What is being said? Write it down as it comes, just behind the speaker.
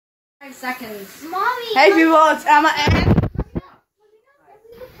75 seconds. Mommy. Hey people, it's Emma and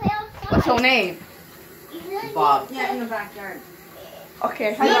what's What's her name? Bob. Yeah, in the backyard.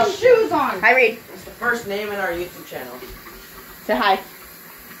 Okay, Put hi. those shoes on. Hi, Reed. It's the first name in our YouTube channel. Say hi.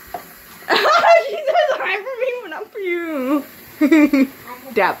 She says hi for me, but not for you.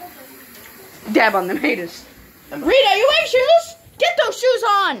 Dab. Dab on them haters. Emma. Reed, are you wearing shoes? Get those shoes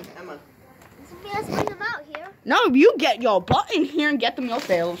on. Emma. Let's bring them out here. No, you get your butt in here and get them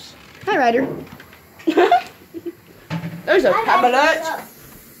yourselves. Hi, Ryder. There's a cabinet.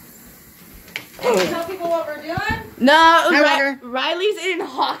 Tell people what we're doing. No, Hi, Ryder. Riley's in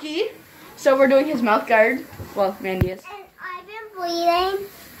hockey, so we're doing his mouth guard. Well, Mandy is. And I've been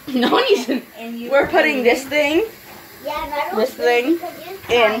bleeding. No one isn't. And you We're putting this thing Yeah, that This was thing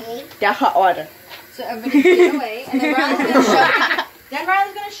in the hot water. So everybody's getting away, and then Riley's gonna shove it. Then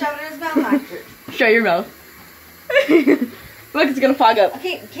Riley's gonna shove it in his mouth after. Show your mouth. Look, it's gonna fog up.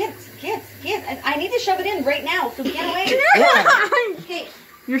 Okay, kids. I need to shove it in right now, so get away. Okay,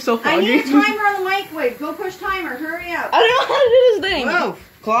 You're so foggy. I need a timer on the microwave. Go push timer. Hurry up. I don't know how to do this thing. Whoa.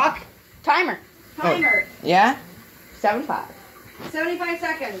 Clock? Timer. Timer. Yeah? 7-5. 75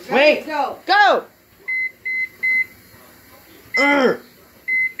 seconds. Wait. Ready, go. Go. There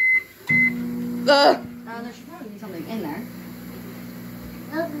should probably be something in there.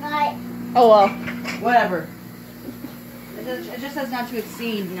 Look like Oh well. Whatever. It just says not to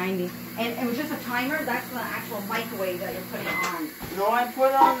exceed 90. And it was just a timer. That's the actual microwave that you're putting on. No, I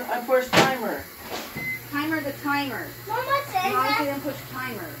pushed timer. Timer the timer. Mama says You obviously that. didn't push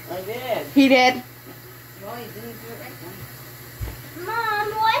timer. I did. He did. Well, you didn't do it right then. Mom,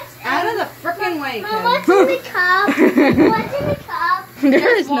 what's Out of the frickin' way, Mom, kid. what's in the cup? What's in the cup? There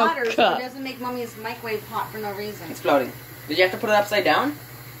There's is no water, so it cup. doesn't make mommy's microwave hot for no reason. It's floating. Did you have to put it upside down?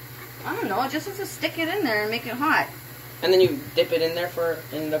 I don't know. It just has to stick it in there and make it hot. And then you dip it in there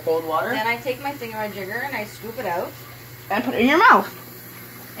in the cold water? Then I take my thingamajigger and I scoop it out. And put it in your mouth.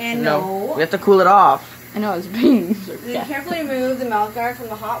 And We have to cool it off. I know it's being. Then carefully remove the mouth guard from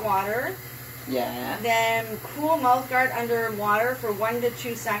the hot water. Yeah. Then cool mouth guard under water for 1 to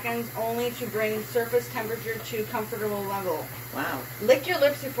 2 seconds, only to bring surface temperature to comfortable level. Wow. Lick your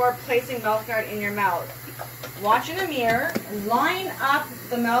lips before placing mouth guard in your mouth. Watch in a mirror. Line up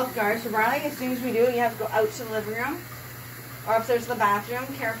the mouth guard. So Riley, as soon as we do it, you have to go out to the living room or upstairs to the bathroom.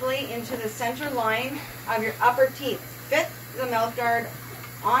 Carefully into the center line of your upper teeth. Fit the mouth guard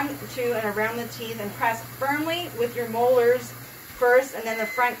onto and around the teeth and press firmly with your molars first and then the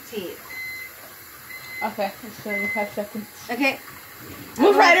front teeth. Okay, it's 75 seconds. Okay.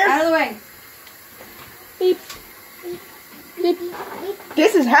 Move, Ryder. Out of the way. Beep. Beep.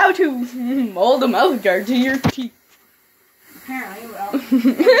 This is how to mold a mouth guard to your teeth. Apparently, well.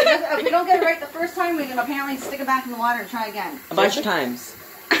 If we don't get it right the first time, we can apparently stick it back in the water and try again. A bunch of times.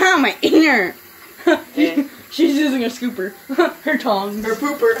 Ow, my ear. Yeah. She's using a scooper. Her tongs. Her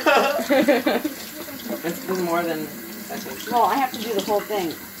pooper. It's more than a second. Well, I have to do the whole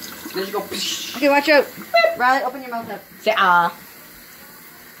thing. Then you go psh. Okay, watch out. Riley, open your mouth up. Say ah.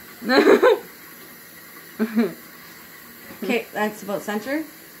 Okay, that's about center.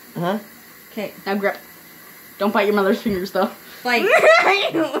 Uh-huh. Okay. Now grip. Don't bite your mother's fingers though. Like, no,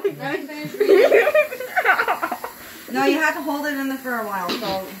 you have to hold it in there for a while,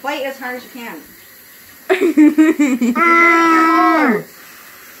 so bite as hard as you can.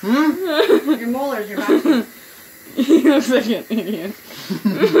 Your molars, your back teeth. You look like an idiot.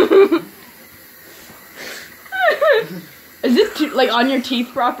 Is it like on your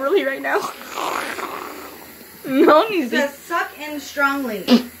teeth properly right now? No, It he's says suck in strongly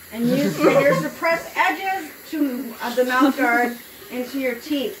and use fingers to press edges to the mouth guard into your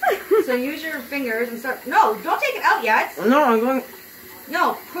teeth. So use your fingers and start. No, don't take it out yet. No, I'm going.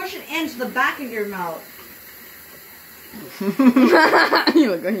 No, push it into the back of your mouth.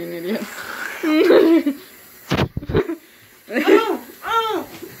 You look like an idiot. Oh, oh,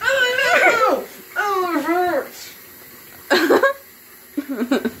 oh, oh, it hurts.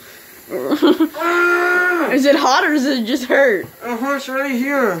 Is it hot or does it just hurt? It hurts right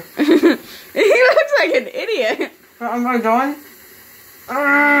here. He looks like an idiot. Am I done?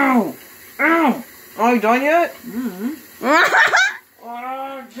 Ow! Ow! Are you done yet? Mm-hmm.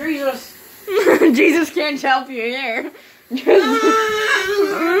 Oh, Jesus. Jesus can't help you here. It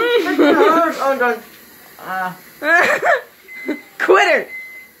hurts. I'm done. Quitter!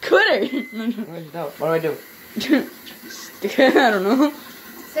 Quitter! What do I do? I don't know.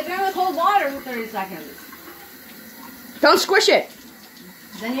 Sit down with cold water for 30 seconds. Don't squish it.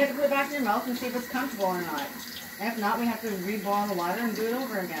 Then you have to put it back in your mouth and see if it's comfortable or not. If not, we have to re-boil the water and do it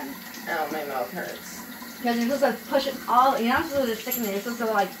over again. Oh, my mouth hurts. Because you're supposed to push it all, you're not supposed to stick in there, you're supposed to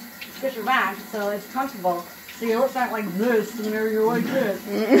like push it back so it's comfortable. So your lips aren't like this, whenever you're like this.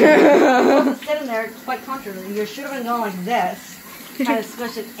 You're supposed to sit in there quite comfortably. You should have been going like this, trying to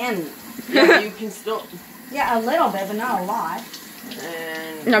squish it in. Yeah, you can still. Yeah, a little bit, but not a lot.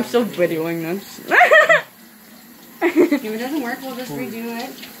 And I'm still videoing this. If it doesn't work, we'll just redo it.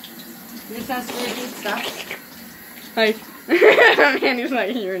 We're just gonna repeat stuff. Hi. Mandy's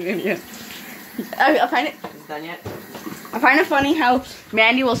like, you're an idiot. I find it. Is it done yet? I find it funny how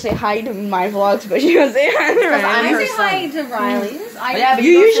Mandy will say hi to my vlogs, but she won't say hi to I her say son. hi to Riley's. Yeah, but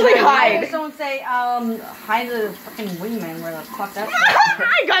You don't say usually hi. I hide. just don't say hi to the fucking wingman where the fuck that's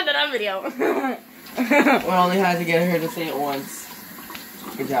I got that on video. We only had to get her to say it once.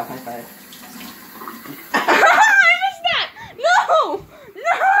 Good job, high five. I missed that! No! No,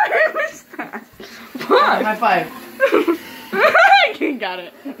 I missed that. Fuck. High five. Got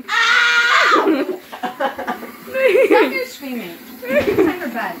it. Stop your screaming. It's time for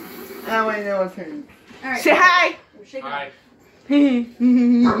bed. Oh, wait, no, it's her. Alright. Say hi. Shake it Hi. up.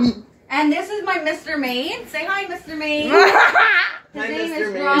 And this is my Mr. Maid. Say hi, Mr. Maid. His Hi, name Mr.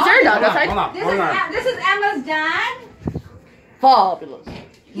 is Maid. Rob. Is there a dog Hold on, outside? hold on, This hold on. this is Emma's dad. Fabulous.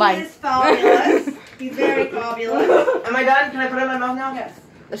 He Mine. is fabulous. He's very fabulous. Am I done? Can I put it in my mouth now? Yes.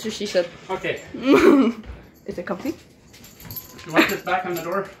 That's what she said. Okay. Is it comfy? You want this back on the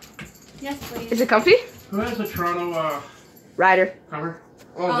door? Yes, please. Is it comfy? Who has the Toronto Ryder. cover?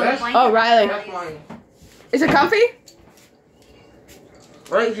 Oh, the this? blanket. Oh, Riley. That's mine. Is it comfy?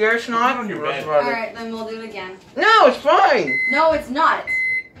 Right here, it's not. On your bed. Alright, then we'll do it again. No, it's fine. No, it's not.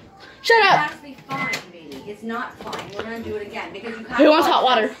 Shut It up. has to be fine, baby. It's not fine. We're gonna do it again because you have Who to wants hot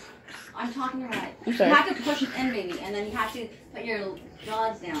water? I'm talking right. I'm You sorry. have to push it in, baby, and then you have to put your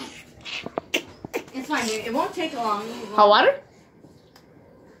jaws down. It's fine, baby. It won't take long. You won't- Hot water?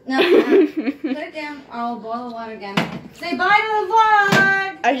 No, no. Put it down. I'll boil the water again. Say bye to the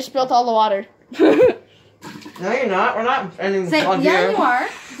vlog. I just spilled all the water. No, you're not. We're not ending Say the vlog yeah, here. you are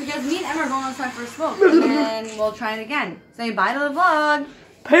because me and Emma are going outside for a smoke, and then we'll try it again. Say bye to the vlog.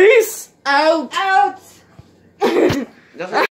 Peace out. Out. That's